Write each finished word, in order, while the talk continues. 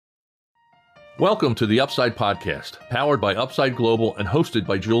Welcome to the Upside Podcast, powered by Upside Global and hosted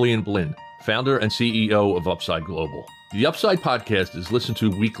by Julian Blinn, founder and CEO of Upside Global. The Upside Podcast is listened to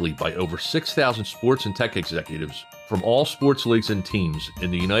weekly by over 6,000 sports and tech executives from all sports leagues and teams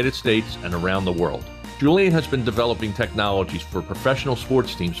in the United States and around the world. Julian has been developing technologies for professional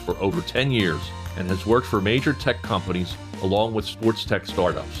sports teams for over 10 years and has worked for major tech companies along with sports tech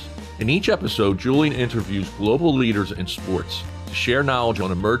startups. In each episode, Julian interviews global leaders in sports to share knowledge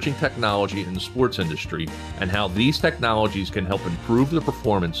on emerging technology in the sports industry and how these technologies can help improve the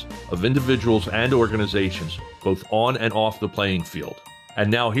performance of individuals and organizations, both on and off the playing field.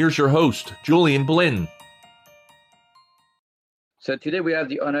 And now here's your host, Julian Blinn. So today we have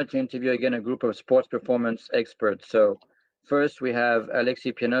the honor to interview again a group of sports performance experts. So first we have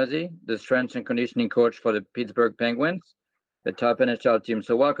Alexi Pianosi, the strength and conditioning coach for the Pittsburgh Penguins, the top NHL team.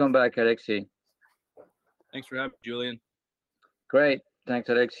 So welcome back, Alexi. Thanks for having me, Julian. Great. Thanks,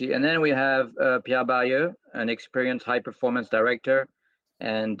 Alexi. And then we have Pierre, Barrieu, an experienced high-performance director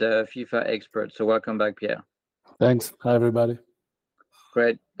and FIFA expert. So welcome back, Pierre. Thanks. Hi, everybody.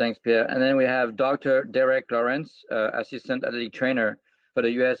 Great. Thanks, Pierre. And then we have Dr. Lawrance, assistant athletic trainer for the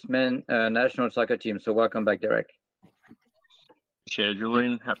USMNT national soccer team. So welcome back, Derek. Sure,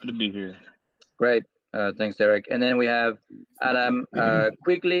 Julian. Happy to be here. Great. Thanks, Derek. And then we have Adam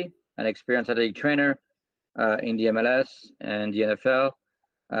Quigley, an experienced athletic trainer in the MLS and the NFL.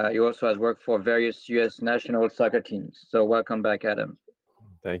 He also has worked for various U.S. national soccer teams. So welcome back, Adam.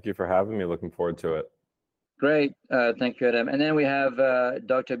 Thank you for having me. Looking forward to it. Great. Thank you, Adam. And then we have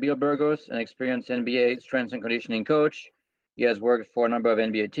Dr. Burgos, an experienced NBA strength and conditioning coach. He has worked for a number of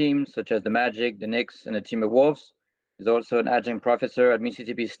NBA teams, such as the Magic, the Knicks, and the Team of Wolves. He's also an adjunct professor at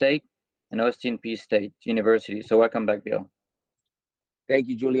Mississippi State and Austin Peay State University. So welcome back, Bill. Thank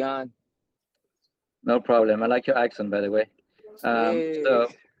you, Julian. No problem. I like your accent, by the way. So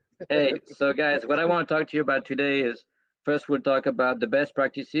guys, what I want to talk to you about today is, first, we'll talk about the best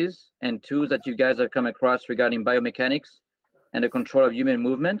practices and tools that you guys have come across regarding biomechanics and the control of human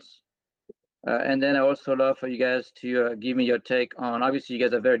movements. And then I also love for you guys to give me your take on, obviously you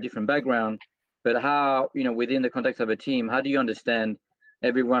guys have very different background, but how, within the context of a team, how do you understand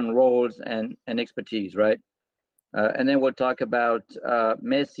everyone's roles and expertise, right? And then we'll talk about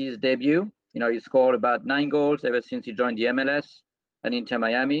Messi's debut. He scored about 9 goals ever since he joined the MLS and Inter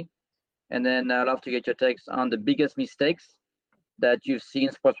Miami. And then I'd love to get your takes on the biggest mistakes that you've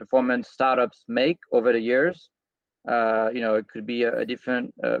seen sports performance startups make over the years. It could be a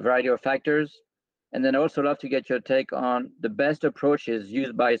different variety of factors. And then also love to get your take on the best approaches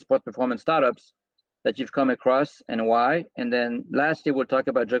used by sports performance startups that you've come across and why. And then lastly, we'll talk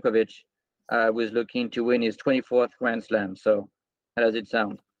about Djokovic, who is looking to win his 24th Grand Slam. So how does it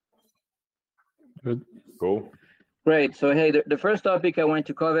sound? Good. Cool. Great. So, hey, the first topic I wanted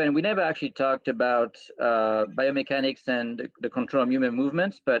to cover, and we never actually talked about biomechanics and the control of human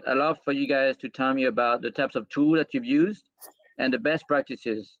movements, but I'd love for you guys to tell me about the types of tools that you've used and the best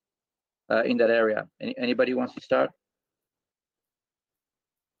practices in that area. Anybody wants to start?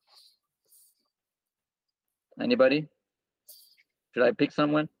 Anybody? Should I pick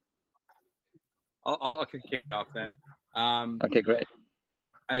someone? I'll kick it off then. Okay, great.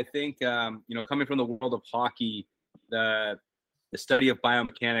 I think, coming from the world of hockey, the study of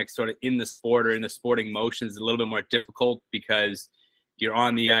biomechanics sort of in the sport or in the sporting motion is a little bit more difficult because you're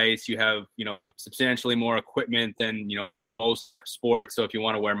on the ice, you have, substantially more equipment than, most sports. So if you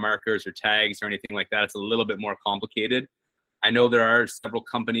want to wear markers or tags or anything like that, it's a little bit more complicated. I know there are several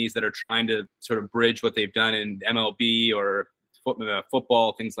companies that are trying to sort of bridge what they've done in MLB or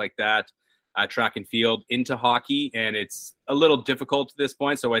football, things like that, track and field into hockey. And it's a little difficult at this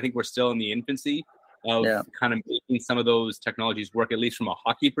point. So I think we're still in the infancy of kind of making some of those technologies work, at least from a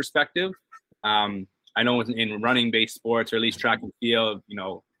hockey perspective. I know in running-based sports, or at least track and field,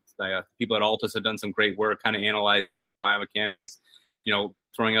 people at Altus have done some great work kind of analyzing biomechanics,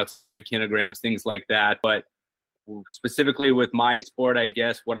 throwing out kilograms, things like that. But specifically with my sport, I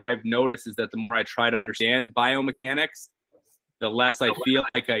guess what I've noticed is that the more I try to understand biomechanics, the less I feel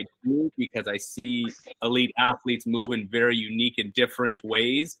like I do, because I see elite athletes move in very unique and different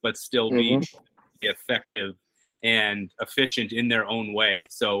ways, but still be effective and efficient in their own way.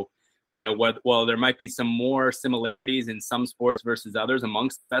 So while there might be some more similarities in some sports versus others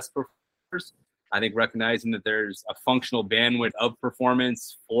amongst the best performers, I think recognizing that there's a functional bandwidth of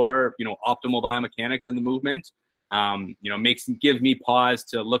performance for, optimal biomechanics in the movement, gives me pause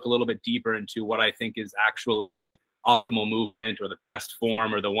to look a little bit deeper into what I think is actual optimal movement or the best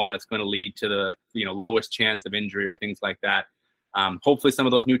form or the one that's going to lead to the, lowest chance of injury or things like that. Hopefully some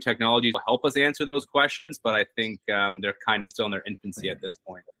of those new technologies will help us answer those questions, but I think they're kind of still in their infancy at this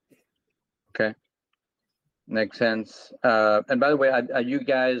point. Okay. Makes sense. And by the way, are you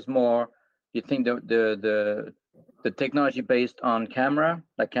guys more, you think the technology based on camera,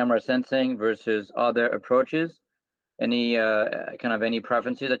 like camera sensing versus other approaches? Any kind of any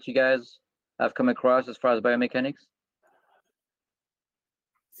preferences that you guys have come across as far as biomechanics?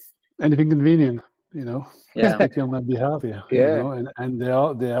 Anything convenient, Yeah. speaking on my behalf here. Yeah. And there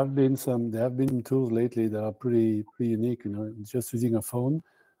have been tools lately that are pretty unique. Just using a phone.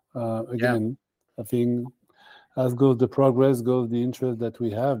 Again, I think as goes the progress, goes the interest that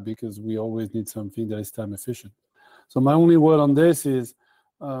we have, because we always need something that is time efficient. So my only word on this is,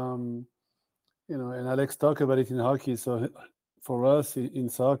 and Alex talked about it in hockey. So for us in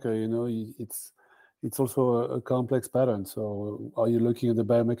soccer, it's also a complex pattern. So are you looking at the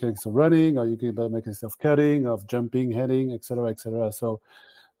biomechanics of running? Are you looking at biomechanics of cutting, of jumping, heading, et cetera, et cetera? So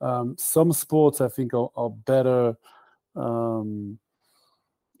some sports I think are better.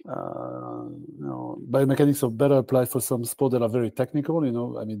 Biomechanics are better applied for some sports that are very technical.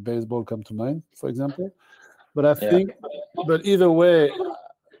 Baseball come to mind, for example. But I think, but either way,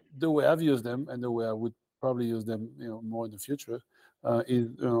 the way I've used them and the way I would probably use them, more in the future, is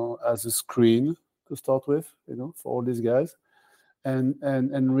as a screen to start with, for all these guys, and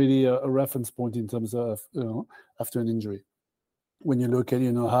really a reference point in terms of after an injury, when you look at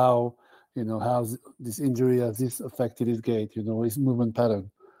how this injury has this affected his gait, his movement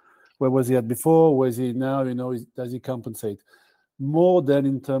pattern. Where was he at before? Where is he now? Does he compensate? More than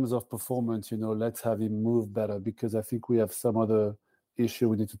in terms of performance, let's have him move better, because I think we have some other issue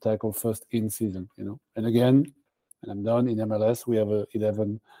we need to tackle first in season, And again, and I'm done, in MLS, we have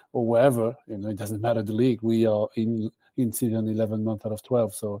 11 or wherever, it doesn't matter the league. We are in season 11 months out of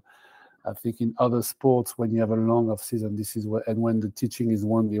 12. So I think in other sports, when you have a long off season, this is where, and when the teaching is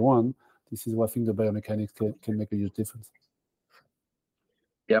 1v1, this is where I think the biomechanics can make a huge difference.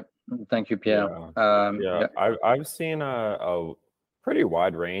 Yep. Thank you, Pierre. I've seen a pretty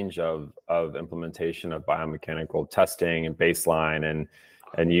wide range of implementation of biomechanical testing and baseline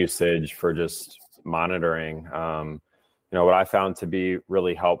and usage for just monitoring. What I found to be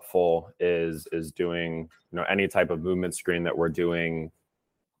really helpful is doing any type of movement screen that we're doing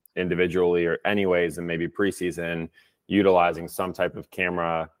individually or anyways, and maybe preseason, utilizing some type of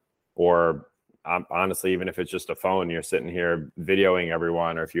camera, or honestly, even if it's just a phone, you're sitting here videoing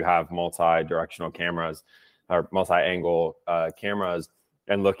everyone, or if you have multi-directional cameras or multi-angle cameras,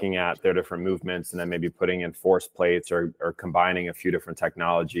 and looking at their different movements, and then maybe putting in force plates or combining a few different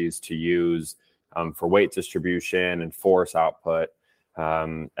technologies to use for weight distribution and force output,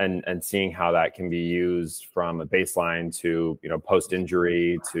 and seeing how that can be used from a baseline to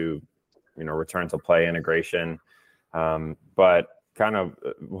post-injury to return to play integration. But kind of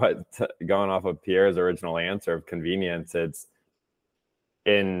going off of Pierre's original answer of convenience, it's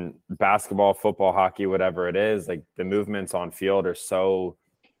in basketball, football, hockey, whatever it is, like the movements on field are so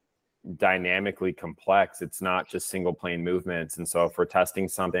dynamically complex. It's not just single plane movements. And so if we're testing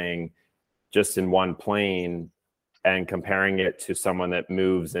something just in one plane and comparing it to someone that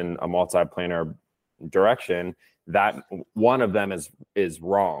moves in a multi-planar direction, that one of them is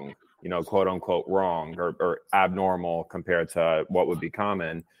wrong, quote unquote wrong or abnormal compared to what would be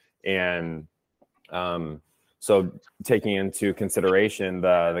common. And so taking into consideration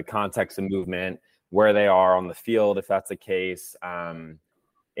the context of movement, where they are on the field, if that's the case,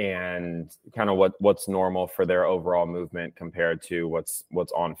 and kind of what's normal for their overall movement compared to what's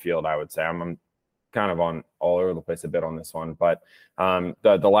on field, I would say. I'm kind of on all over the place a bit on this one, but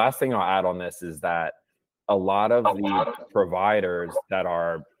the last thing I'll add on this is that a lot of the providers that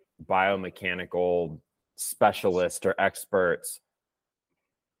are biomechanical specialists or experts,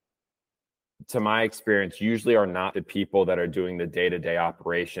 to my experience, usually are not the people that are doing the day-to-day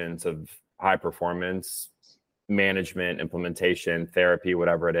operations of high performance management, implementation, therapy,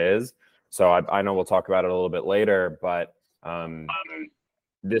 whatever it is. So I know we'll talk about it a little bit later, but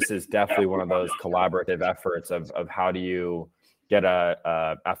this is definitely one of those collaborative efforts of how do you get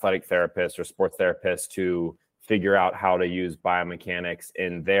a athletic therapist or sports therapist to figure out how to use biomechanics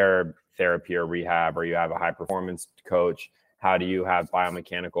in their therapy or rehab, or you have a high performance coach. How do you have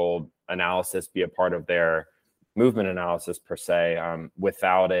biomechanical analysis be a part of their movement analysis per se,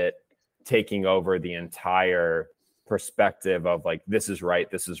 without it taking over the entire perspective of like, this is right,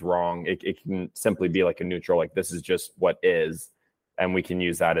 this is wrong. It can simply be like a neutral, like this is just what is, and we can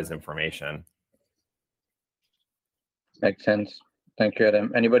use that as information. Makes sense. Thank you,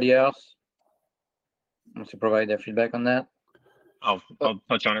 Adam. Anybody else wants to provide their feedback on that? I'll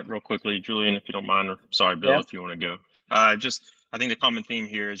touch on it real quickly, Julian, if you don't mind. Or sorry, Bill, if you want to go. I think the common theme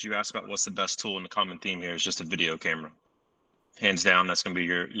here is you asked about what's the best tool, and the common theme here is just a video camera. hands down, that's going to be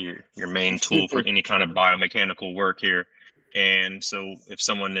your main tool for any kind of biomechanical work here. And so if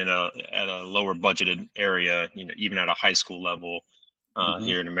someone at a lower budgeted area, even at a high school level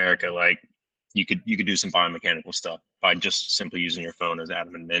here in America, like you could do some biomechanical stuff by just simply using your phone, as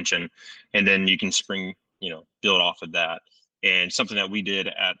Adam had mentioned, and then you can build off of that. And something that we did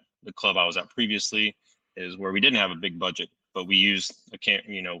at the club I was at previously is where we didn't have a big budget, but we used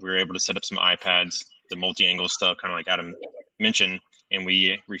we were able to set up some iPads, the multi-angle stuff, kind of like Adam mentioned, and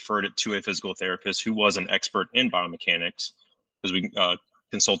we referred it to a physical therapist who was an expert in biomechanics, because we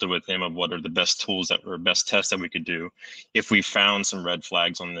consulted with him of what are the best tools that were best tests that we could do. If we found some red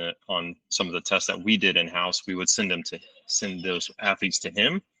flags on some of the tests that we did in-house, we would send those athletes to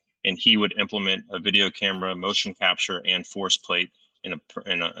him, and he would implement a video camera, motion capture, and force plate in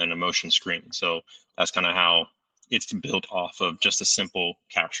a motion screen. So that's kind of how it's built off of just a simple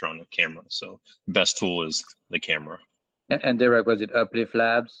capture on the camera. So the best tool is the camera. And Derek, was it Uplift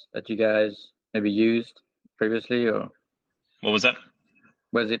Labs that you guys maybe used previously, or what was that?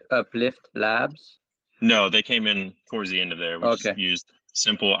 Was it Uplift Labs? No, they came in towards the end of there. We just used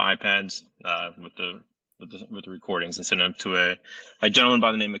simple iPads with the recordings and sent them to a gentleman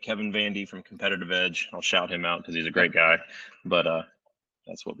by the name of Kevin Vandy from Competitive Edge. I'll shout him out because he's a great guy. But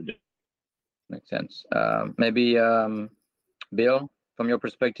that's what we did. Makes sense. Maybe Bill, from your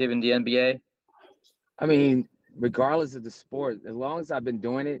perspective in the NBA? I mean, regardless of the sport, as long as I've been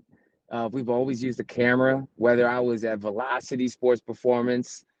doing it, we've always used a camera. Whether I was at Velocity Sports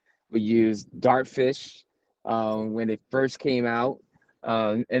Performance, we used Dartfish when it first came out.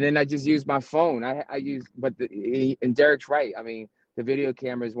 And then I just used my phone. And Derek's right. I mean, the video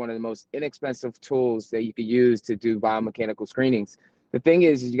camera is one of the most inexpensive tools that you could use to do biomechanical screenings. The thing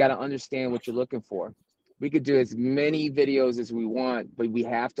is you got to understand what you're looking for. We could do as many videos as we want, but we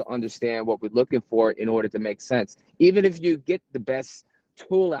have to understand what we're looking for in order to make sense. Even if you get the best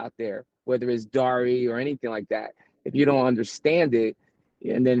tool out there, whether it's Dari or anything like that, if you don't understand it,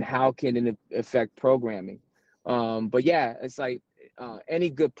 and then how can it affect programming? But yeah, it's like any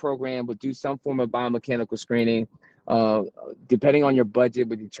good program would do some form of biomechanical screening. Depending on your budget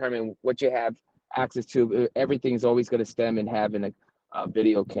would determine what you have access to. Everything's always going to stem in having a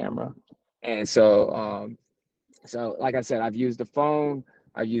video camera. And so like I said, I've used the phone,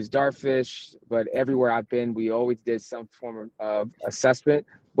 I've used Dartfish, but everywhere I've been, we always did some form of assessment,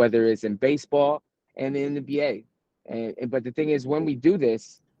 whether it's in baseball and in the NBA. But the thing is, when we do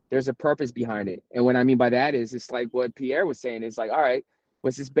this, there's a purpose behind it. And what I mean by that is, it's like what Pierre was saying. It's like, all right,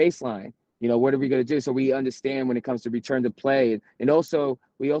 what's this baseline? What are we going to do? So we understand when it comes to return to play. And also,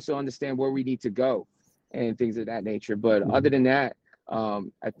 we also understand where we need to go and things of that nature. But other than that,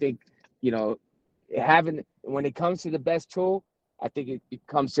 I think, when it comes to the best tool, I think it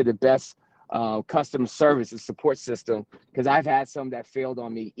comes to the best customer service and support system, because I've had some that failed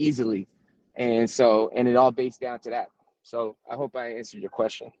on me easily. And it all based down to that. So I hope I answered your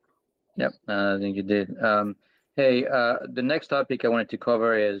question. Yep, I think you did. Hey, the next topic I wanted to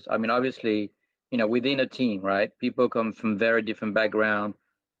cover is, I mean, obviously, within a team, right? People come from very different backgrounds.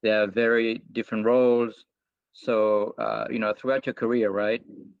 They have very different roles. So, throughout your career, right?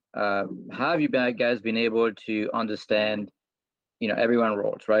 How have you guys been able to understand, everyone's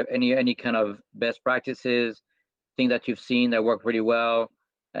roles, right? Any kind of best practices, things that you've seen that work really well?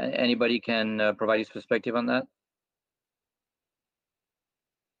 Anybody can provide his perspective on that?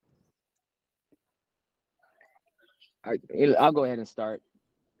 I'll go ahead and start.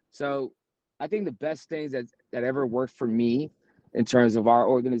 So I think the best things that ever worked for me in terms of our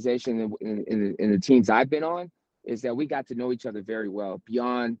organization and the teams I've been on is that we got to know each other very well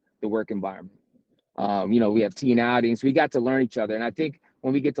beyond the work environment. We have team outings. We got to learn each other. And I think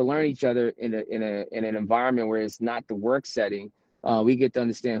when we get to learn each other in an environment where it's not the work setting, we get to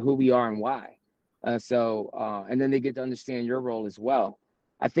understand who we are and why. And then they get to understand your role as well.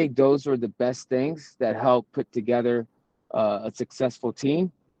 I think those are the best things that help put together a successful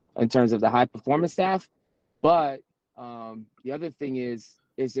team in terms of the high performance staff. But the other thing is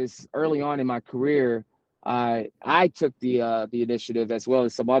just early on in my career, I took the initiative, as well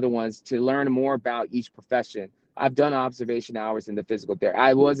as some other ones, to learn more about each profession. I've done observation hours in the physical therapy.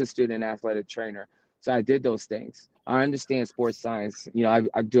 I was a student athletic trainer, so I did those things. I understand sports science.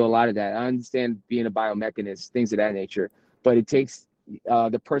 I do a lot of that. I understand being a biomechanist, things of that nature. But it takes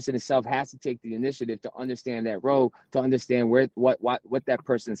the person itself has to take the initiative to understand that role, to understand what that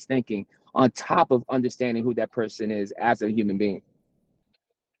person's thinking, on top of understanding who that person is as a human being.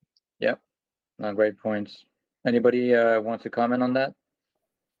 Yep, great points. Anybody want to comment on that?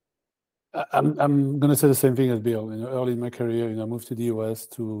 I'm going to say the same thing as Bill. Early in my career, I moved to the US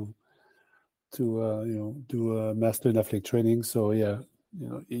to do master in athletic training. So yeah,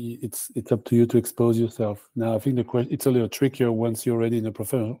 it's up to you to expose yourself. Now I think it's a little trickier once you're already in a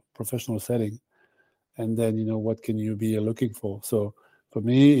professional setting, and then what can you be looking for. So for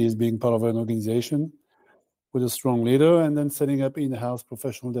me, is being part of an organization with a strong leader, and then setting up in-house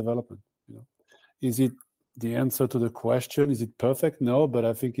professional development. Is it the answer to the question? Is it perfect? No, but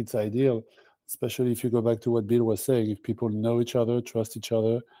I think it's ideal, especially if you go back to what Bill was saying. If people know each other, trust each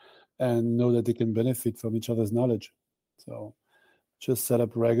other, and know that they can benefit from each other's knowledge. So just set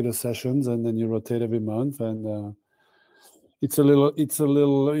up regular sessions, and then you rotate every month. And it's a little,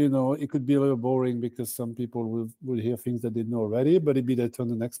 it could be a little boring because some people will hear things that they know already, but it'd be their turn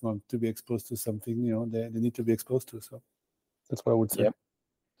the next month to be exposed to something, they need to be exposed to. So that's what I would say.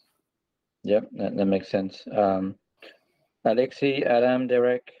 Yep, that makes sense. Alexi, Adam,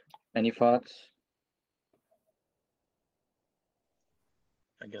 Derek, any thoughts?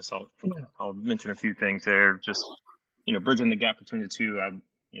 I guess I'll mention a few things there. Just bridging the gap between the two. I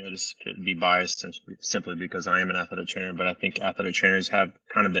just could be biased simply because I am an athletic trainer, but I think athletic trainers have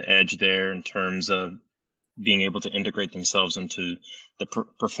kind of the edge there in terms of being able to integrate themselves into the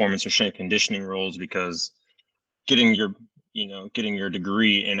performance or strength conditioning roles, because getting your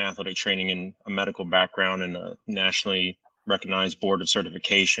degree in athletic training and a medical background and a nationally recognized board of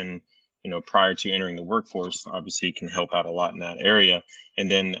certification, prior to entering the workforce, obviously can help out a lot in that area.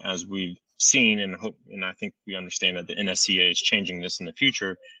 And then as we've seen and I think we understand that the NSCA is changing this in the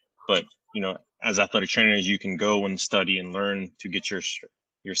future, but as athletic trainers, you can go and study and learn to get your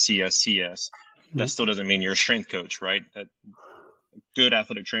CSCS. That still doesn't mean you're a strength coach, right? That good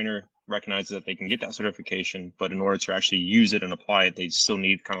athletic trainer recognizes that they can get that certification, but in order to actually use it and apply it, they still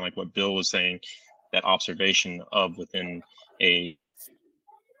need, kind of like what Bill was saying, that observation of within a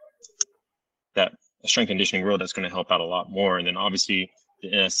strength conditioning world that's going to help out a lot more. And then obviously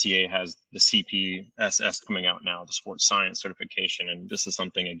the NSCA has the CPSS coming out now, the sports science certification. And this is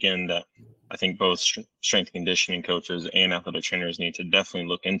something, again, that I think both strength conditioning coaches and athletic trainers need to definitely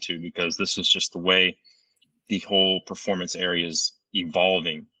look into, because this is just the way the whole performance area is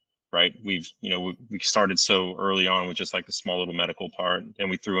evolving, right? We started so early on with just like the small little medical part, then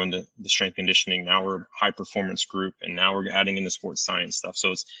we threw into the strength conditioning. Now we're a high performance group, and now we're adding in the sports science stuff.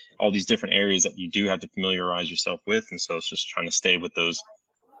 So it's all these different areas that you do have to familiarize yourself with. And so it's just trying to stay with those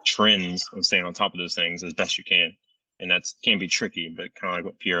trends and staying on top of those things as best you can. And that can be tricky, but kind of like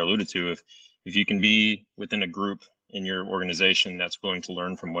what Pierre alluded to, if you can be within a group in your organization that's willing to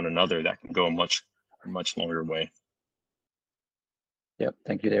learn from one another, that can go a much longer way. Yep.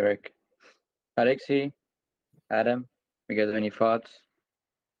 Thank you, Derek. Alexi, Adam, you guys have any thoughts?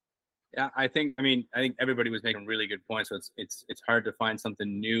 Yeah, I think everybody was making really good points. So it's hard to find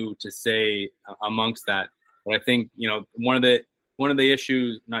something new to say amongst that. But I think, one of the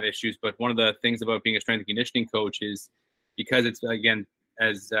issues, not issues, but one of the things about being a strength and conditioning coach is because it's, again,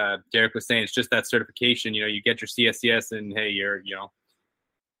 as Derek was saying, it's just that certification. You get your CSCS, and hey,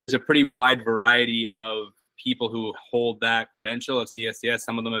 there's a pretty wide variety of people who hold that credential of CSCS.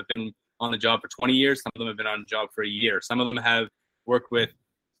 Some of them have been on the job for 20 years. Some of them have been on the job for a year. Some of them have worked with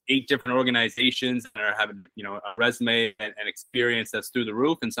 8 different organizations and are having, a resume and experience that's through the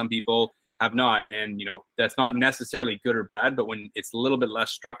roof. And some people have not. And, that's not necessarily good or bad, but when it's a little bit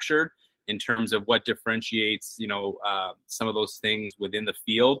less structured in terms of what differentiates, some of those things within the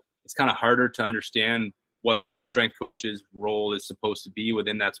field, it's kind of harder to understand what strength coach's role is supposed to be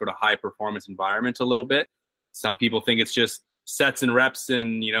within that sort of high performance environment a little bit. Some people think it's just sets and reps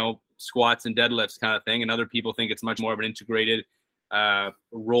and, squats and deadlifts kind of thing. And other people think it's much more of an integrated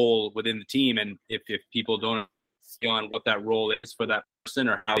role within the team. And if people don't see on what that role is for that person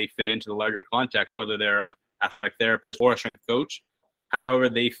or how they fit into the larger context, whether they're athletic therapist or a strength coach, however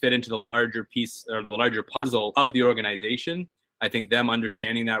they fit into the larger piece or the larger puzzle of the organization, I think them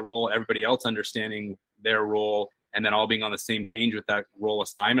understanding that role, everybody else understanding their role, and then all being on the same page with that role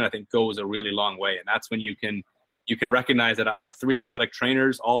assignment, I think goes a really long way. And that's when you can recognize that 3 like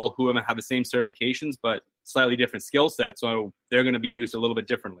trainers, all of whom have the same certifications, but slightly different skill sets. So they're going to be used a little bit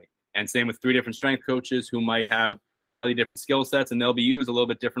differently. And same with 3 different strength coaches who might have slightly different skill sets, and they'll be used a little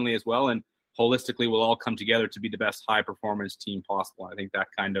bit differently as well. And holistically, we'll all come together to be the best high performance team possible. I think that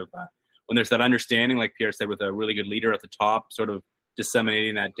kind of, when there's that understanding, like Pierre said, with a really good leader at the top, sort of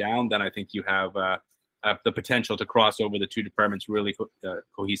disseminating that down, then I think you have the potential to cross over the 2 departments really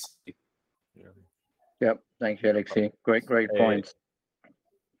cohesively. Yep. Thank you, Alexi. Great points.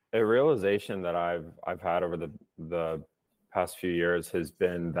 A realization that I've had over the past few years has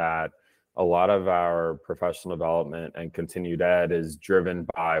been that a lot of our professional development and continued ed is driven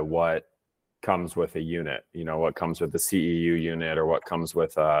by what comes with a unit, what comes with the CEU unit, or what comes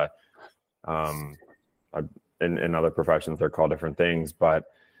with In other professions, they're called different things, but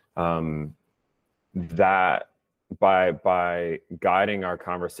that by guiding our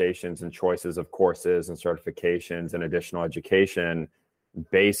conversations and choices of courses and certifications and additional education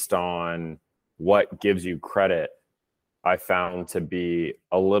based on what gives you credit, I found to be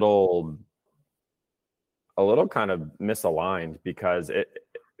a little kind of misaligned, because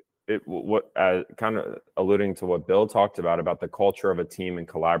what kind of alluding to what Bill talked about the culture of a team and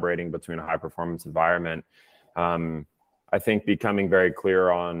collaborating between a high performance environment. I think becoming very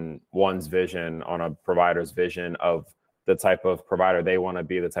clear on one's vision, on a provider's vision of the type of provider they want to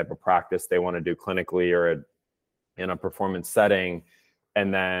be, the type of practice they want to do clinically or in a performance setting,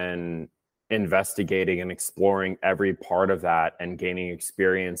 and then investigating and exploring every part of that and gaining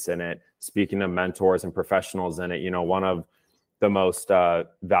experience in it, speaking to mentors and professionals in it. One of the most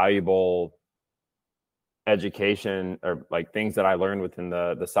valuable education or like things that I learned within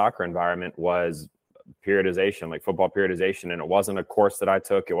the soccer environment was periodization, like football periodization. And it wasn't a course that I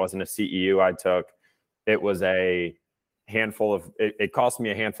took. It wasn't a CEU I took. It was a handful of, it cost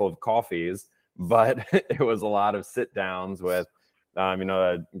me a handful of coffees, but it was a lot of sit downs with,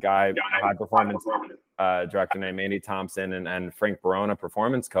 a guy, high performance director named Andy Thompson and Frank Barona,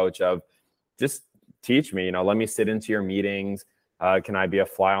 performance coach, of just teach me, let me sit into your meetings. Can I be a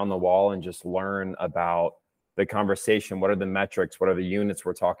fly on the wall and just learn about the conversation? What are the metrics? What are the units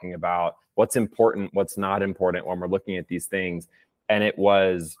we're talking about? What's important? What's not important when we're looking at these things? And it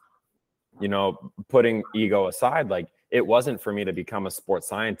was, putting ego aside, like it wasn't for me to become a sports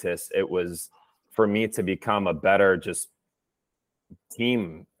scientist. It was for me to become a better just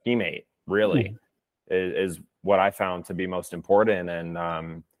teammate, really, is what I found to be most important.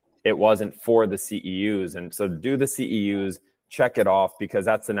 And it wasn't for the CEUs. And so do the CEUs, check it off, because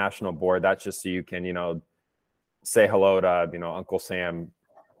that's the national board. That's just so you can, say hello to, Uncle Sam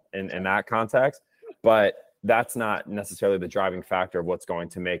in that context. But that's not necessarily the driving factor of what's going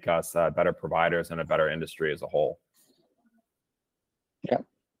to make us better providers and a better industry as a whole. Yeah.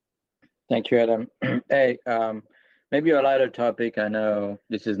 Thank you, Adam. Hey, maybe a lighter topic. I know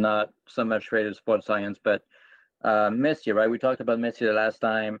this is not so much related to sports science, but Messi, right? We talked about Messi the last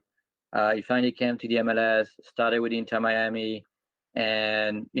time. He finally came to the MLS, started with Inter Miami,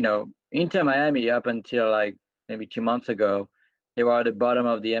 and Inter Miami up until like maybe 2 months ago, they were at the bottom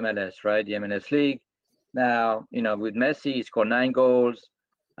of the MLS, right? The MLS league. Now, with Messi, he scored 9 goals.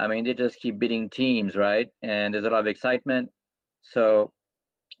 I mean, they just keep beating teams, right? And there's a lot of excitement. So,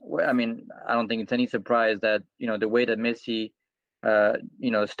 I mean, I don't think it's any surprise that, the way that Messi,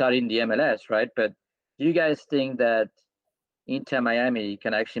 started in the MLS, right? But do you guys think that Inter Miami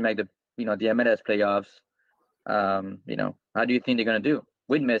can actually make the MLS playoffs? How do you think they're going to do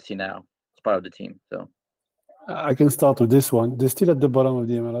with Messi now as part of the team? So I can start with this one. They're still at the bottom of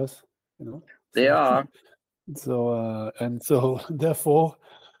the MLS, They are. So therefore,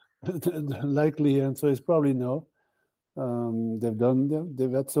 the likely answer is probably no.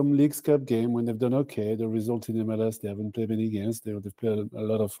 They've had some Leagues Cup game when they've done okay. The result in MLS, they haven't played many games. They've played a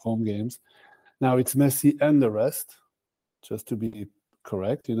lot of home games. Now it's Messi and the rest, just to be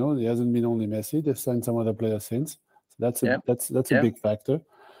correct. It hasn't been only Messi. They've signed some other players since. So that's a big factor.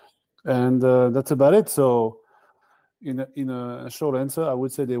 And that's about it. So in a short answer, I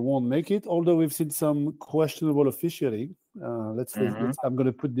would say they won't make it, although we've seen some questionable officiating. I'm going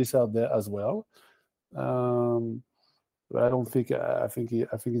to put this out there as well. But I don't think. I think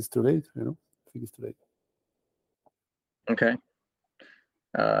it's too late. I think it's too late. Okay.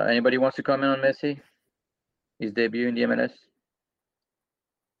 Anybody wants to comment on Messi? His debut in the MLS?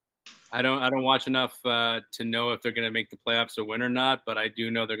 I don't watch enough to know if they're going to make the playoffs or win or not, but I do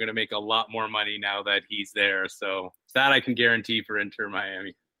know they're going to make a lot more money now that he's there. So that I can guarantee for Inter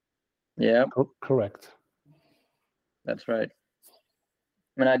Miami. Yeah. Correct. That's right.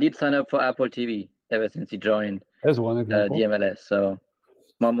 I mean, I did sign up for Apple TV ever since he joined There's one example. the MLS. So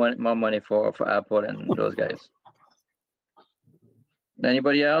more money for Apple and those guys.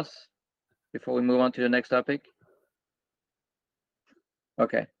 Anybody else before we move on to the next topic?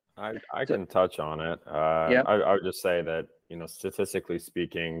 Okay. I can touch on it. Yeah. I would just say that, statistically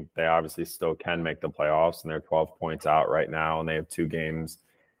speaking, they obviously still can make the playoffs, and they're 12 points out right now, and they have 2 games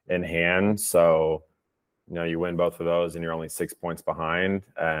in hand. So, you win both of those and you're only 6 points behind.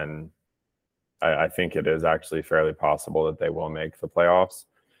 And I think it is actually fairly possible that they will make the playoffs.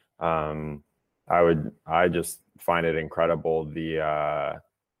 I just find it incredible the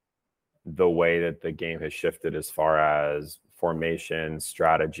way that the game has shifted as far as formation,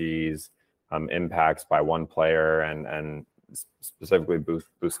 strategies, impacts by one player, and specifically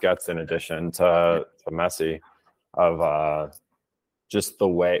Busquets in addition to Messi, of just the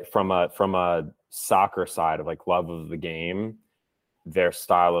way from a soccer side of like love of the game, their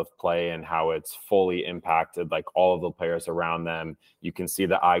style of play and how it's fully impacted like all of the players around them. You can see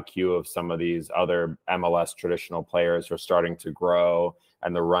the IQ of some of these other MLS traditional players who are starting to grow,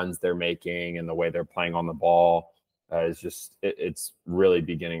 and the runs they're making and the way they're playing on the ball is just it's really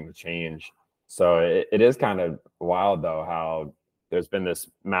beginning to change. So it is kind of wild though how there's been this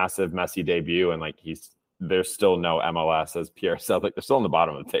massive Messi debut and like there's still no MLS, as Pierre said, like they're still on the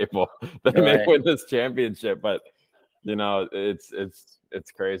bottom of the table. They may win this championship, but you know, it's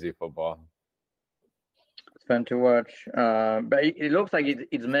crazy football. It's fun to watch, but it looks like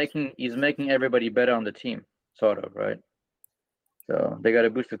he's making everybody better on the team, sort of, right? So they got to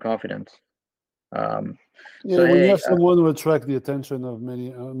boost the confidence. When you have someone who attract the attention of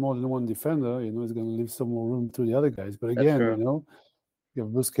many more than one defender, you know, it's going to leave some more room to the other guys. But again, you know, you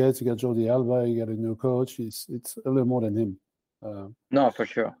have Busquets, you got Jordi Alba, you got a new coach. It's a little more than him. No, for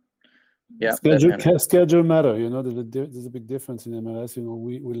sure. Yeah, schedule matter. You know, there's a big difference in MLS. You know,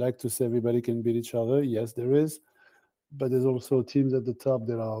 we like to say everybody can beat each other. Yes, there is, but there's also teams at the top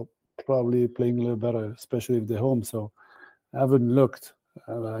that are probably playing a little better, especially if they're home. So I haven't looked.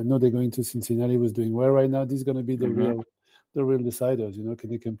 I know they're going to Cincinnati, was doing well right now. This is going to be the real deciders. You know, can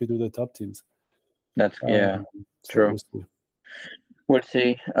they compete with the top teams? That's true. We'll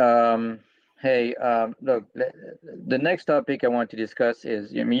see. Hey, look, the next topic I want to discuss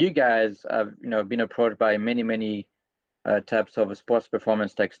is, I mean, you guys have, you know, been approached by many types of sports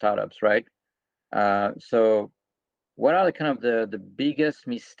performance tech startups, right? So what are the kind of the biggest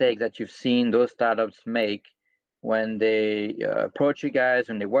mistake that you've seen those startups make when they approach you guys,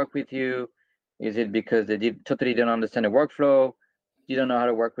 when they work with you? Is it because they totally didn't understand the workflow, didn't know how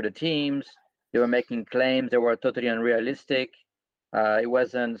to work with the teams, they were making claims that were totally unrealistic, it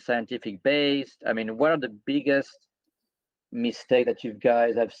wasn't scientific based? I mean, what are the biggest mistake that you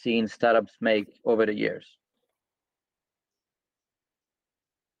guys have seen startups make over the years?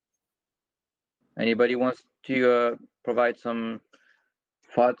 Anybody wants to provide some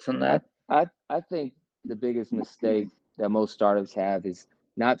thoughts on that? I think the biggest mistake that most startups have is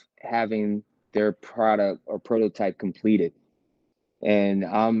not having their product or prototype completed. And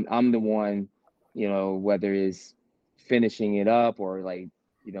I'm the one, you know, whether it's finishing it up or like,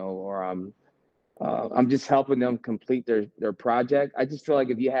 you know, or I'm just helping them complete their project. I just feel like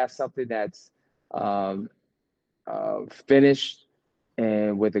if you have something that's finished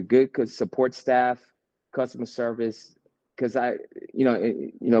and with a good support staff, customer service, because as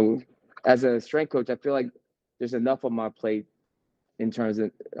a strength coach, I feel like there's enough on my plate in terms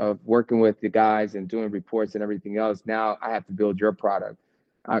of working with the guys and doing reports and everything else. Now I have to build your product.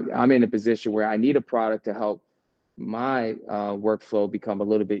 I'm in a position where I need a product to help my workflow become a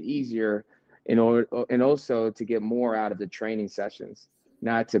little bit easier in order, and also to get more out of the training sessions,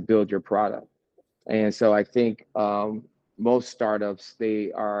 not to build your product. And so I think most startups,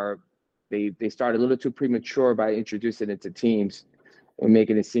 they start a little too premature by introducing it to teams and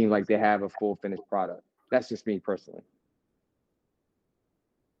making it seem like they have a full finished product. That's just me personally.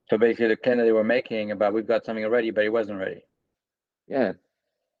 So basically the claim that they were making about we've got something ready, but it wasn't ready. Yeah.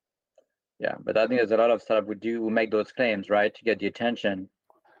 Yeah, but I think there's a lot of startups who make those claims, right, to get the attention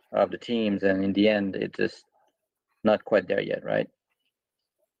of the teams, and in the end, it's just not quite there yet, right?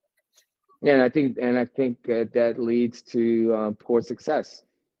 Yeah, and I think that leads to poor success,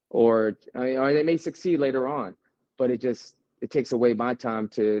 or they may succeed later on, but it takes away my time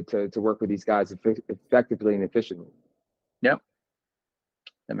to work with these guys effectively and efficiently. Yep,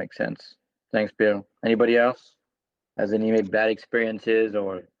 that makes sense. Thanks, Bill. Anybody else has any bad experiences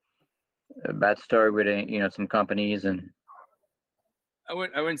or a bad story with some companies? And I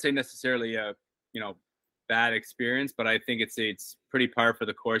wouldn't say necessarily a bad experience, but I think it's pretty par for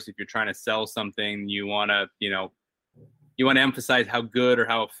the course. If you're trying to sell something, you want to emphasize how good or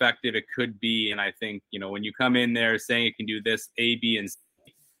how effective it could be. And I think when you come in there saying it can do this A, B, and C,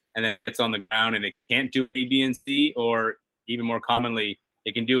 and then it's on the ground and it can't do A, B, and C, or even more commonly,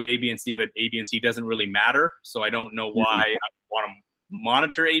 it can do A, B, and C, but A, B, and C doesn't really matter. So I don't know why I want to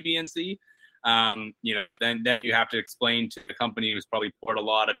monitor A, B, and C. Then you have to explain to the company who's probably poured a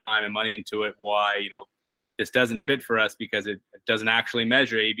lot of time and money into it why this doesn't fit for us, because it doesn't actually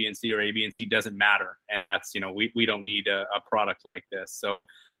measure A, B, and C, or A, B, and C doesn't matter. And that's, we don't need a product like this. So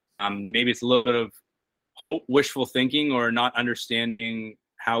maybe it's a little bit of wishful thinking or not understanding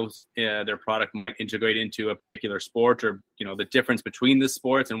how their product might integrate into a particular sport, or, the difference between the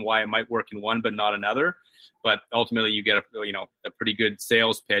sports and why it might work in one but not another. But ultimately you get a pretty good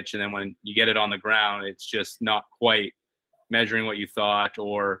sales pitch. And then when you get it on the ground, it's just not quite measuring what you thought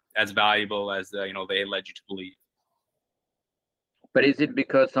or as valuable as they led you to believe. But is it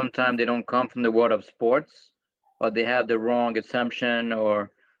because sometimes they don't come from the world of sports, or they have the wrong assumption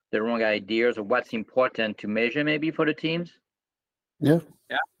or the wrong ideas of what's important to measure maybe for the teams? Yeah.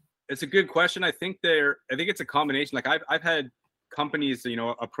 Yeah, it's a good question. I think it's a combination. Like I've had companies,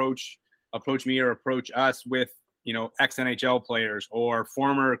 approach me or approach us with, ex-NHL players or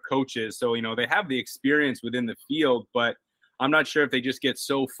former coaches. So, they have the experience within the field, but I'm not sure if they just get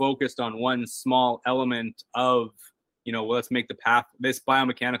so focused on one small element of, let's make this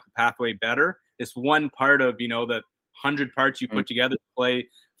biomechanical pathway better. This one part of, the 100 parts you put together to play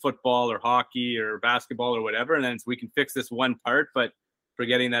football or hockey or basketball or whatever. And then we can fix this one part, but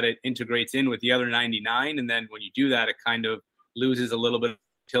forgetting that it integrates in with the other 99. And then when you do that, it kind of loses a little bit of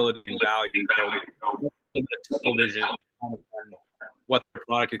utility and value. So vision, what the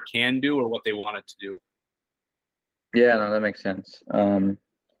product can do or what they want it to do. Yeah, no, that makes sense.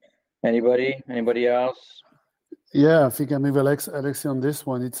 Anybody else? Yeah, I think I'm with Alexi on this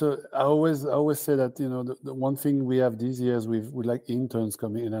one. I always say that the one thing we have these years we like interns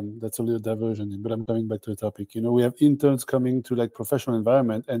coming in, and that's a little diversion, but I'm coming back to the topic. We have interns coming to like professional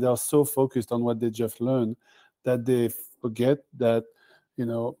environment, and they are so focused on what they just learned that they forget that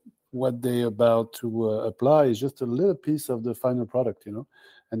what they're about to apply is just a little piece of the final product.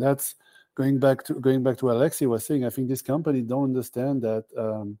 And that's going back to what Alexi was saying. I think this company don't understand that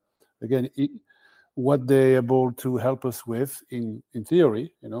again. What they're able to help us with in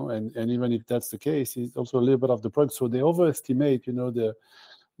theory, and even if that's the case, is also a little bit of the product. So they overestimate, the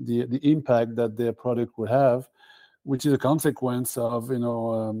impact that their product will have, which is a consequence of,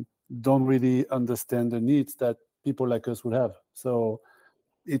 don't really understand the needs that people like us would have. So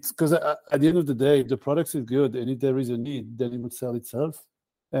it's because at the end of the day, if the product is good and if there is a need, then it would sell itself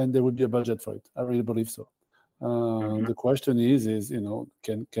and there would be a budget for it. I really believe so. The question is,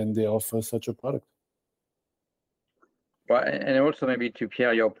 can they offer such a product? Well, and also maybe to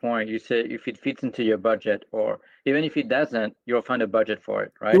Pierre, your point, you say if it fits into your budget, or even if it doesn't, you'll find a budget for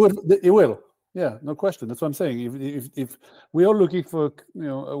it, right? It will. Yeah, no question. That's what I'm saying. If we are looking for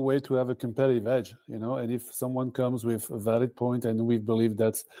a way to have a competitive edge, and if someone comes with a valid point and we believe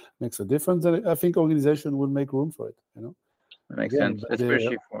that makes a difference, then I think organization will make room for it. That makes sense,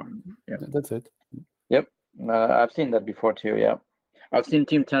 especially for That's it. Yep, I've seen that before too. Yeah, I've seen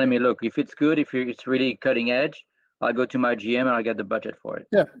team telling me, look, if it's good, if it's really cutting edge, I'll go to my GM and I'll get the budget for it.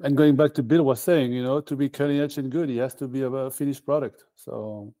 Yeah, and going back to Bill was saying, to be cutting edge and good, it has to be a finished product.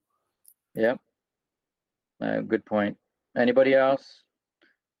 So, yeah, good point. Anybody else?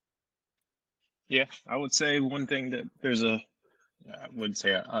 Yeah, I would say one thing that there's I wouldn't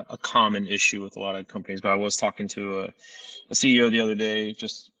say a common issue with a lot of companies, but I was talking to a CEO the other day,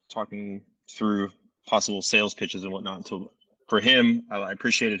 just talking through possible sales pitches and whatnot. So for him, I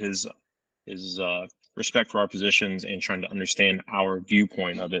appreciated his respect for our positions and trying to understand our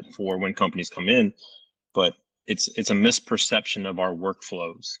viewpoint of it for when companies come in, but it's a misperception of our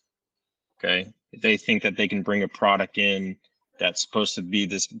workflows. Okay, they think that they can bring a product in that's supposed to be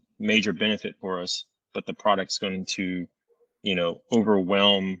this major benefit for us, but the product's going to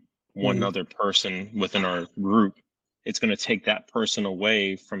overwhelm one other person within our group. It's going to take that person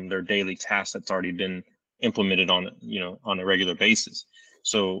away from their daily task that's already been implemented on a regular basis.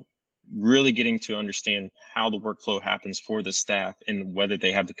 So really getting to understand how the workflow happens for the staff and whether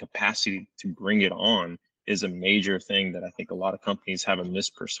they have the capacity to bring it on is a major thing that I think a lot of companies have a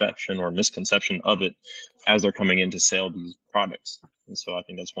misperception or misconception of it as they're coming in to sell these products. And so I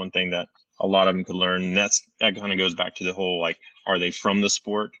think that's one thing that a lot of them could learn. And that kind of goes back to the whole, like, are they from the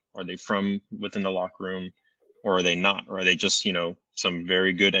sport? Are they from within the locker room? Or are they not? Or are they just, some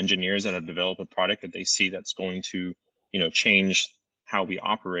very good engineers that have developed a product that they see that's going to, change how we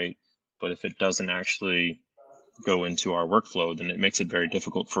operate? But if it doesn't actually go into our workflow, then it makes it very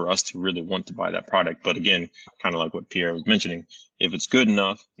difficult for us to really want to buy that product. But again, kind of like what Pierre was mentioning, if it's good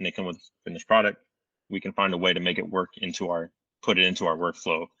enough and they come with a finished product, we can find a way to make it work put it into our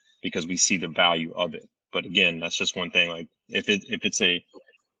workflow because we see the value of it. But again, that's just one thing. Like if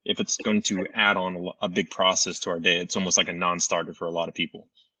it's going to add on a big process to our day, it's almost like a non-starter for a lot of people.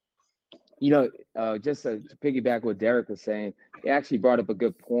 Just to piggyback what Derek was saying, he actually brought up a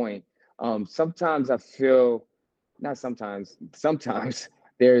good point. Sometimes I feel, not sometimes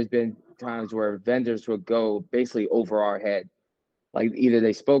there's been times where vendors would go basically over our head. Like either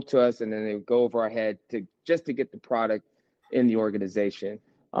they spoke to us and then they would go over our head to get the product in the organization.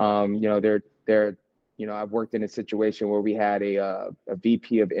 I've worked in a situation where we had a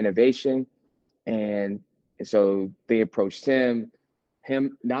VP of innovation, and so they approached him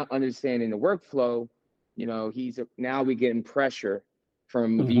not understanding the workflow. Now we getting pressure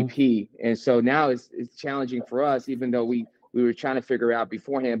from VP, and so now it's challenging for us, even though we we were trying to figure out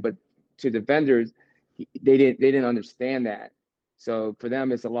beforehand. But to the vendors, they didn't understand that. So for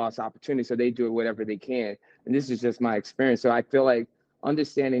them, it's a lost opportunity. So they do whatever they can. And this is just my experience. So I feel like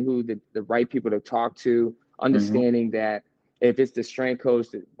understanding who the right people to talk to, understanding that if it's the strength coach,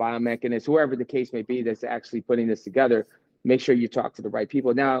 the biomechanist, whoever the case may be that's actually putting this together, make sure you talk to the right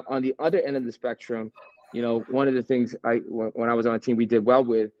people. Now, on the other end of the spectrum, you know, one of the things when I was on a team we did well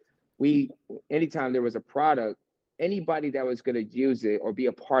with, anytime there was a product, anybody that was going to use it or be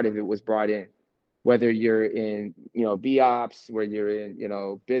a part of it was brought in. Whether you're in, you know, BOps, whether you're in, you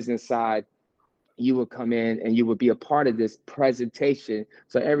know, business side, you would come in and you would be a part of this presentation.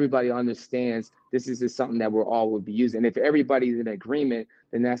 So everybody understands this is just something that we're all would be using. If everybody's in agreement,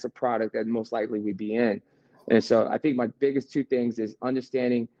 then that's a product that most likely we'd be in. And so I think my biggest two things is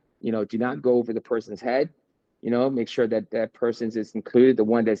understanding, you know, do not go over the person's head, you know, make sure that that person's is included, the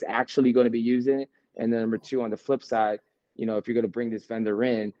one that's actually going to be using it. And then number two, on the flip side, you know, if you're going to bring this vendor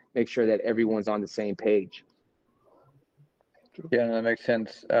in, make sure that everyone's on the same page. Yeah, that makes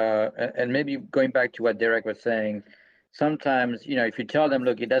sense. And maybe going back to what Derek was saying, sometimes, you know, if you tell them,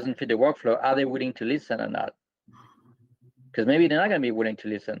 look, it doesn't fit the workflow, are they willing to listen or not? Because maybe they're not going to be willing to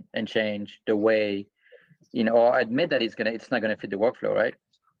listen and change the way, you know, or admit that it's not going to fit the workflow, right?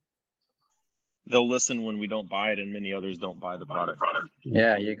 They'll listen when we don't buy it, and many others don't buy the product.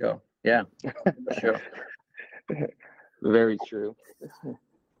 Yeah, you go. Yeah, for sure. Very true.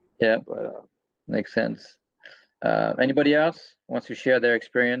 Yeah, but makes sense. Anybody else wants to share their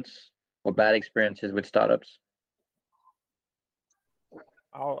experience or bad experiences with startups?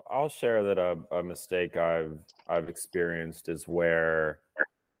 I'll share that a mistake I've experienced is where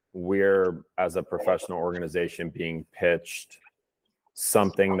we're, as a professional organization, being pitched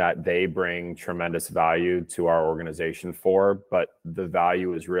something that they bring tremendous value to our organization for, but the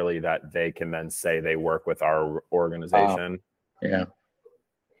value is really that they can then say they work with our organization. Yeah.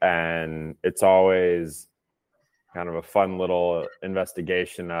 And it's always kind of a fun little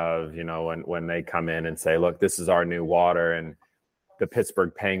investigation of, you know, when they come in and say, look, this is our new water and the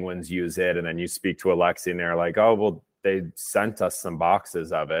Pittsburgh Penguins use it. And then you speak to Alexi and they're like, oh, well, they sent us some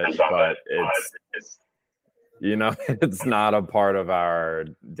boxes of it, but it's you know, it's not a part of our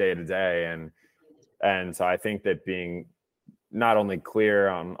day to day. And so I think that being not only clear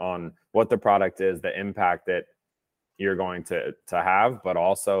on what the product is, the impact that you're going to have, but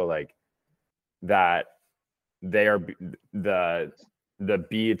also like that they are the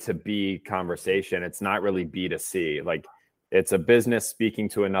B2B conversation. It's not really B2C. Like, it's a business speaking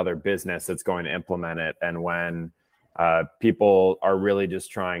to another business that's going to implement it. And when people are really just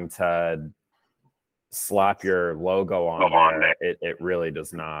trying to slap your logo on there, it really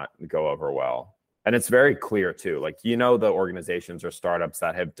does not go over well. And it's very clear too. Like, you know, the organizations or startups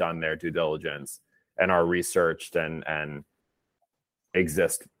that have done their due diligence and are researched and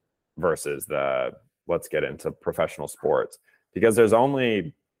exist versus the let's get into professional sports, because there's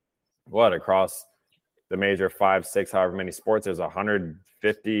only across the major 5, 6, however many sports, there's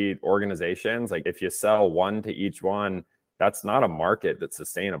 150 organizations. Like, if you sell one to each one, that's not a market that's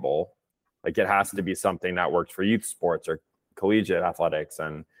sustainable. Like, it has to be something that works for youth sports or collegiate athletics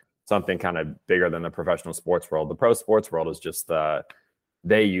and something kind of bigger than the professional sports world. The pro sports world is just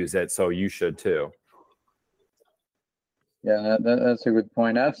they use it, so you should too. Yeah, that's a good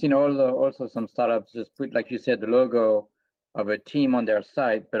point. I've seen also some startups just put, like you said, the logo of a team on their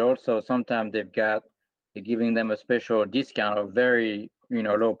site, but also sometimes they're giving them a special discount of very, you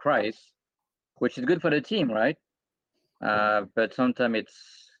know, low price, which is good for the team, right? But sometimes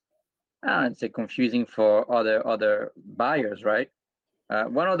it's confusing for other buyers, right?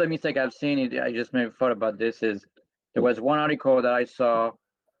 One other mistake I've seen, I just maybe thought about this, is there was one article that I saw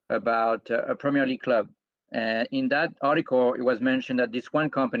about a Premier League club. And in that article, it was mentioned that this one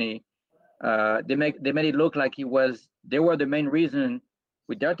company, they made it look like they were the main reason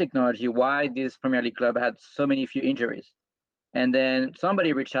with their technology why this Premier League club had so many few injuries. And then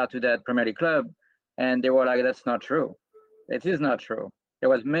somebody reached out to that Premier League club and they were like, that's not true. It is not true. There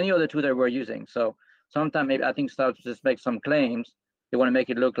was many other tools that we're using. So sometimes maybe I think startups just make some claims. They want to make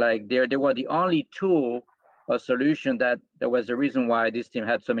it look like they were the only tool or solution that was the reason why this team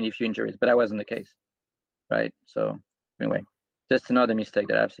had so many few injuries, but that wasn't the case. Right. So anyway, just another mistake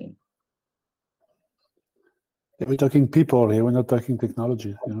that I've seen. Yeah, we're talking people here. We're not talking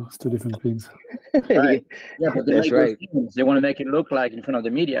technology. You know, it's two different things. Right. Yeah, but that's right. They want to make it look like in front of the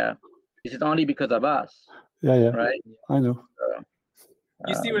media, this is only because of us. Yeah. Right. I know.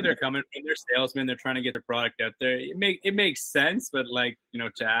 You see where they're coming from. They're salesmen. They're trying to get their product out there. It makes sense, but like, you know,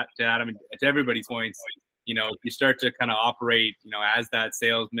 to Adam, to everybody's points, if you start to kind of operate, as that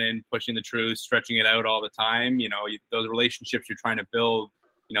salesman, pushing the truth, stretching it out all the time, those relationships you're trying to build,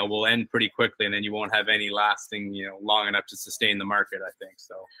 will end pretty quickly, and then you won't have any lasting, long enough to sustain the market, I think.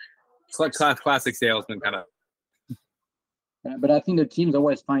 So classic salesman kind of. But I think the teams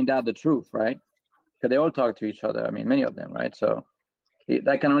always find out the truth, right? Because they all talk to each other. I mean, many of them, right? So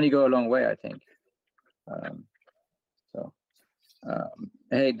that can only go a long way, I think.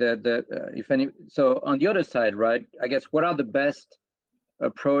 Hey, so on the other side, right? I guess what are the best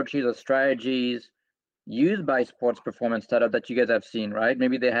approaches or strategies used by sports performance startup that you guys have seen, right?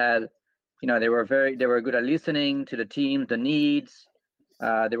 Maybe they had, they were good at listening to the team, the needs.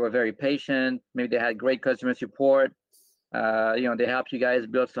 They were very patient. Maybe they had great customer support. They helped you guys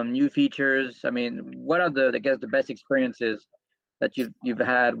build some new features. I mean, what are the best experiences that you've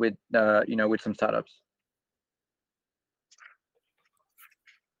had with with some startups?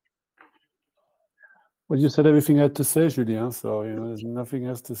 Well, you said everything I had to say, Julien. So there's nothing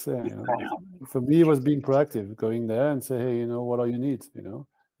else to say. For me, it was being proactive, going there and say, hey, what are your needs?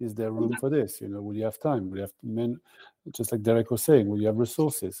 Is there room for this? Will you have time? Will you have just like Derek was saying, will you have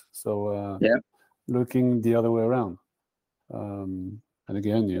resources? So looking the other way around. And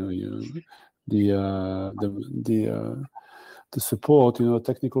again, the support,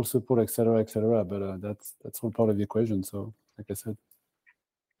 technical support, etc. But that's one part of the equation. So, like I said,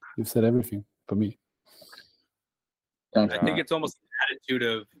 you've said everything for me. I think it's almost an attitude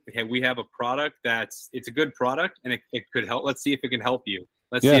of, hey, we have a product it's a good product, and it could help. Let's see if it can help you.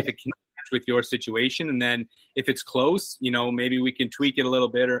 Let's see if it can match with your situation. And then if it's close, maybe we can tweak it a little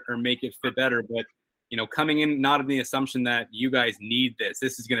bit or make it fit better. But, coming in, not in the assumption that you guys need this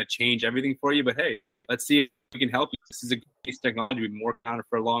is going to change everything for you. But hey, let's see if we can help you. This is a good technology we've been working on it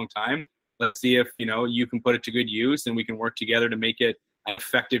for a long time. Let's see if, you can put it to good use, and we can work together to make it an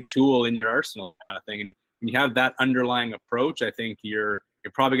effective tool in your arsenal kind of thing. And when you have that underlying approach, I think you're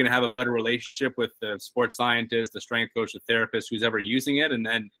probably going to have a better relationship with the sports scientist, the strength coach, the therapist, who's ever using it. And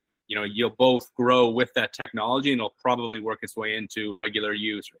then, you'll both grow with that technology, and it'll probably work its way into regular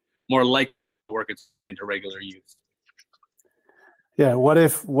use, or more likely to work its way into regular use. Yeah. What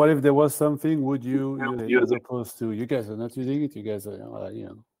if there was something, would you use it, as opposed to, you guys are not using it, you guys are,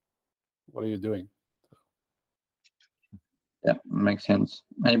 what are you doing? Yeah, makes sense.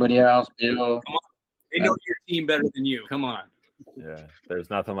 Anybody else? Come on. They know your team better than you. Come on. Yeah, there's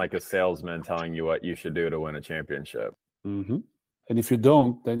nothing like a salesman telling you what you should do to win a championship. Mm-hmm. And if you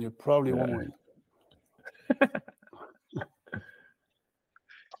don't, then you probably won't win.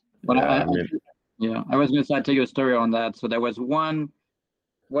 But I was going to tell you a story on that. So there was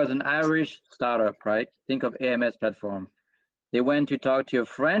an Irish startup, right? Think of AMS platform. They went to talk to a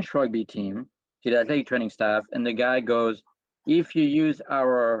French rugby team, to the athletic training staff, and the guy goes, if you use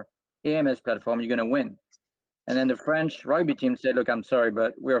our AMS platform, you're going to win. And then the French rugby team said, look, I'm sorry,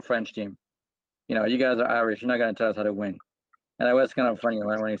 but we're a French team. You guys are Irish. You're not going to tell us how to win. And that was kind of funny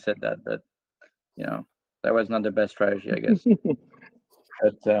when he said that, but, that was not the best strategy, I guess.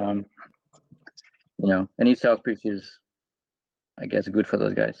 But, any sales pitch is, I guess, good for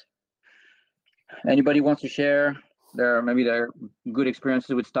those guys. Anybody wants to share their good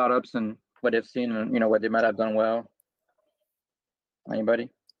experiences with startups and what they've seen and, what they might have done well? Anybody?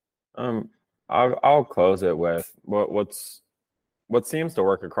 I'll close it with what seems to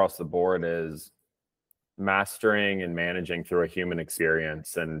work across the board is mastering and managing through a human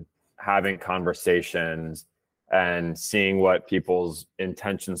experience and having conversations and seeing what people's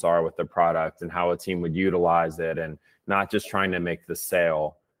intentions are with the product and how a team would utilize it, and not just trying to make the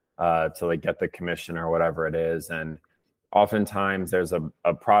sale to get the commission or whatever it is. And oftentimes there's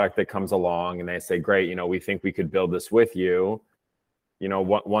a product that comes along and they say, great, we think we could build this with you.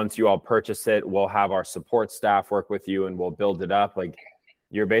 Once you all purchase it, we'll have our support staff work with you and we'll build it up.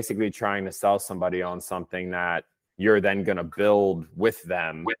 You're basically trying to sell somebody on something that you're then going to build with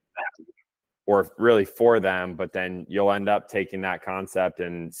them or really for them, but then you'll end up taking that concept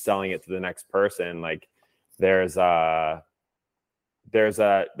and selling it to the next person. There's a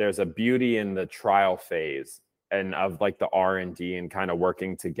beauty in the trial phase and of the R&D and kind of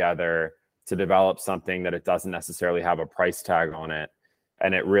working together to develop something that it doesn't necessarily have a price tag on it.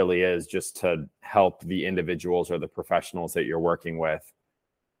 And it really is just to help the individuals or the professionals that you're working with,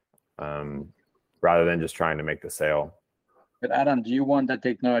 rather than just trying to make the sale. But Adam, do you want that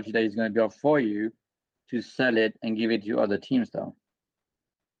technology that is going to build for you to sell it and give it to other teams, though?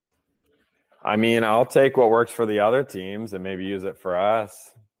 I mean, I'll take what works for the other teams and maybe use it for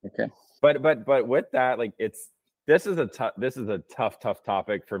us. Okay. But with that, this is a tough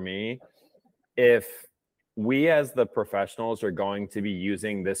topic for me. If we as the professionals are going to be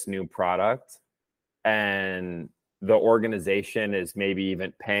using this new product, and the organization is maybe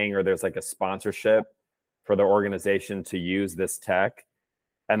even paying, or there's like a sponsorship for the organization to use this tech,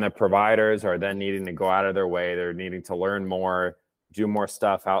 and the providers are then needing to go out of their way. They're needing to learn more, do more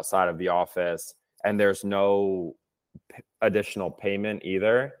stuff outside of the office, and there's no additional payment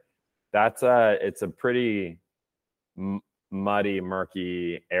either. It's a pretty muddy,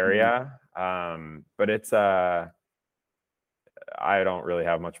 murky area. But it's I don't really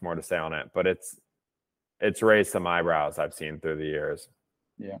have much more to say on it, but it's raised some eyebrows I've seen through the years.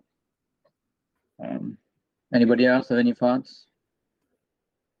 Yeah. Anybody else have any thoughts?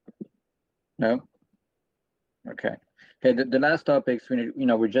 No? Okay. The last topics,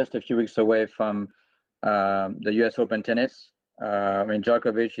 we're just a few weeks away from the US Open tennis.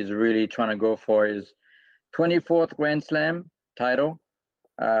 Djokovic is really trying to go for his 24th Grand Slam title.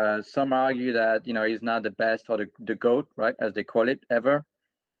 Some argue that, he's not the best or the GOAT, right, as they call it, ever.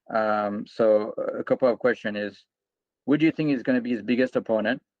 So a couple of questions is, who do you think is going to be his biggest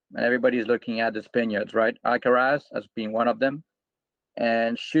opponent? And everybody's looking at the Spaniards, right? Alcaraz as being one of them.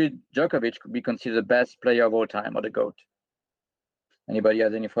 And should Djokovic be considered the best player of all time or the GOAT? Anybody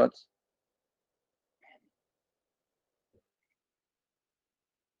has any thoughts?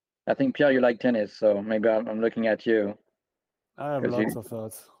 I think, Pierre, you like tennis, so maybe I'm looking at you. I have lots of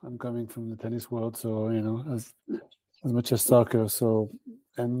thoughts. I'm coming from the tennis world, so, as much as soccer. So,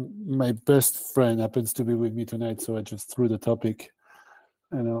 and my best friend happens to be with me tonight, so I just threw the topic,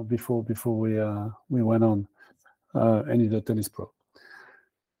 before we went on. And he's a tennis pro.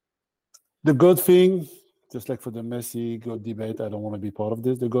 The GOAT thing, just like for the Messi GOAT debate, I don't want to be part of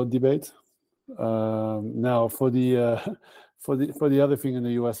this. The GOAT debate. Now for the other thing in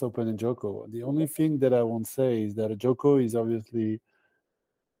the US Open and Djoko, the only thing that I won't say is that Djoko is obviously,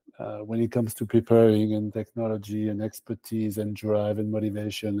 when it comes to preparing and technology and expertise and drive and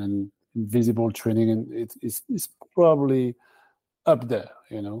motivation and invisible training, and it's probably up there,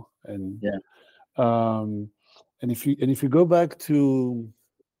 and yeah. And if you go back to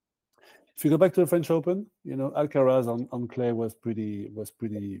the French Open, Alcaraz on clay was pretty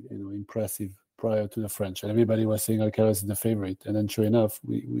impressive prior to the French, and everybody was saying Alcaraz is the favorite. And then sure enough,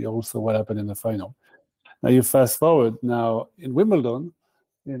 we all saw what happened in the final. Now you fast forward now in Wimbledon,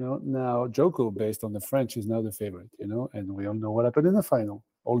 now Djoko, based on the French, is now the favorite, and we all know what happened in the final.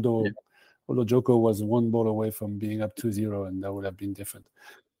 Although Djoko was one ball away from being up 2-0, and that would have been different.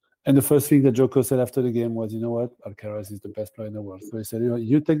 And the first thing that Djoko said after the game was, you know what, Alcaraz is the best player in the world. So he said,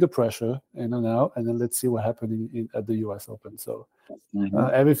 you take the pressure, now, and then let's see what happened at the US Open. So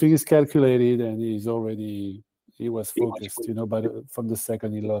everything is calculated, and he was focused, from the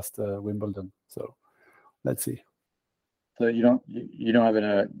second he lost Wimbledon. So let's see. So you don't have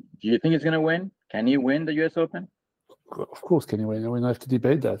do you think he's going to win? Can he win the US Open? Of course, can he win? We don't have to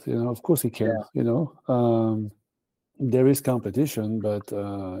debate that. Of course he can. Yeah. There is competition, but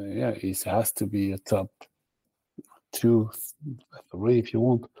he has to be a top 2, 3 if you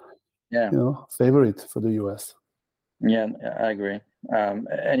want. Yeah. Favorite for the US. Yeah, I agree.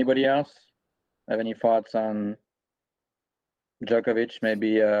 Anybody else have any thoughts on Djokovic?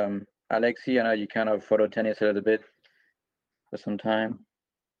 Maybe Alexi, I know you kind of follow tennis a little bit for some time.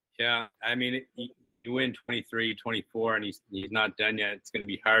 Yeah, you win 23, 24, and he's not done yet. It's going to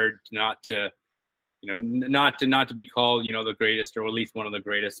be hard not to be called, the greatest, or at least one of the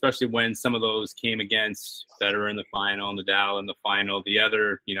greatest, especially when some of those came against Federer in the final, Nadal in the final, the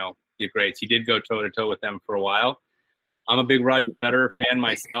other, the greats. He did go toe-to-toe with them for a while. I'm a big Roger Federer fan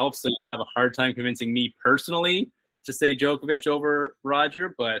myself, so I have a hard time convincing me personally to say Djokovic over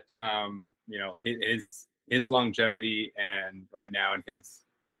Roger, but, his longevity and now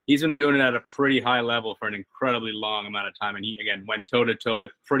he's been doing it at a pretty high level for an incredibly long amount of time. And he, again, went toe-to-toe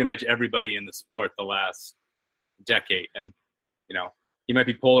with pretty much everybody in the sport the last decade. And, he might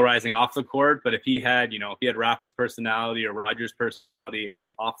be polarizing off the court, but if he had Rafa's personality or Roger's personality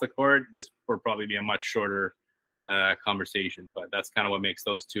off the court, it would probably be a much shorter conversation. But that's kind of what makes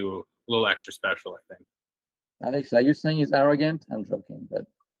those two a little extra special, I think. Alex, are you saying he's arrogant? I'm joking, but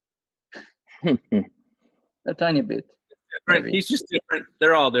a tiny bit. Different. He's just different.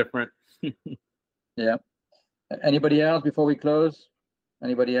 They're all different. Yeah. Anybody else before we close?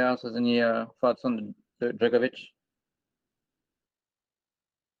 Anybody else has any thoughts on the Djokovic?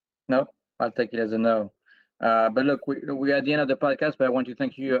 No? I'll take it as a no. But look, we're at the end of the podcast, but I want to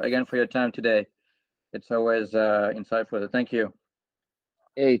thank you again for your time today. It's always insightful. Thank you.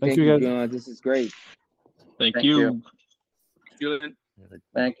 Hey, thank you, guys. This is great. Thank you. Julian.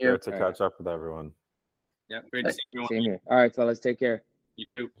 Thank you. Great to catch up with everyone. Yeah, great to see you. Same here. All right, fellas, take care. You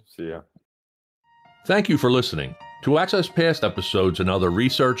too. See ya. Thank you for listening. To access past episodes and other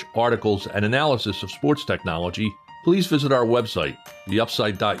research, articles, and analysis of sports technology, please visit our website,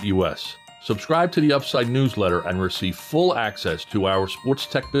 theupside.us. Subscribe to the Upside newsletter and receive full access to our sports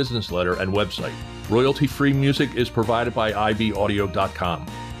tech business letter and website. Royalty-free music is provided by ibaudio.com.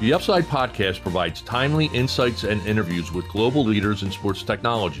 The Upside podcast provides timely insights and interviews with global leaders in sports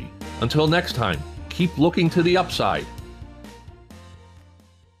technology. Until next time, keep looking to the upside.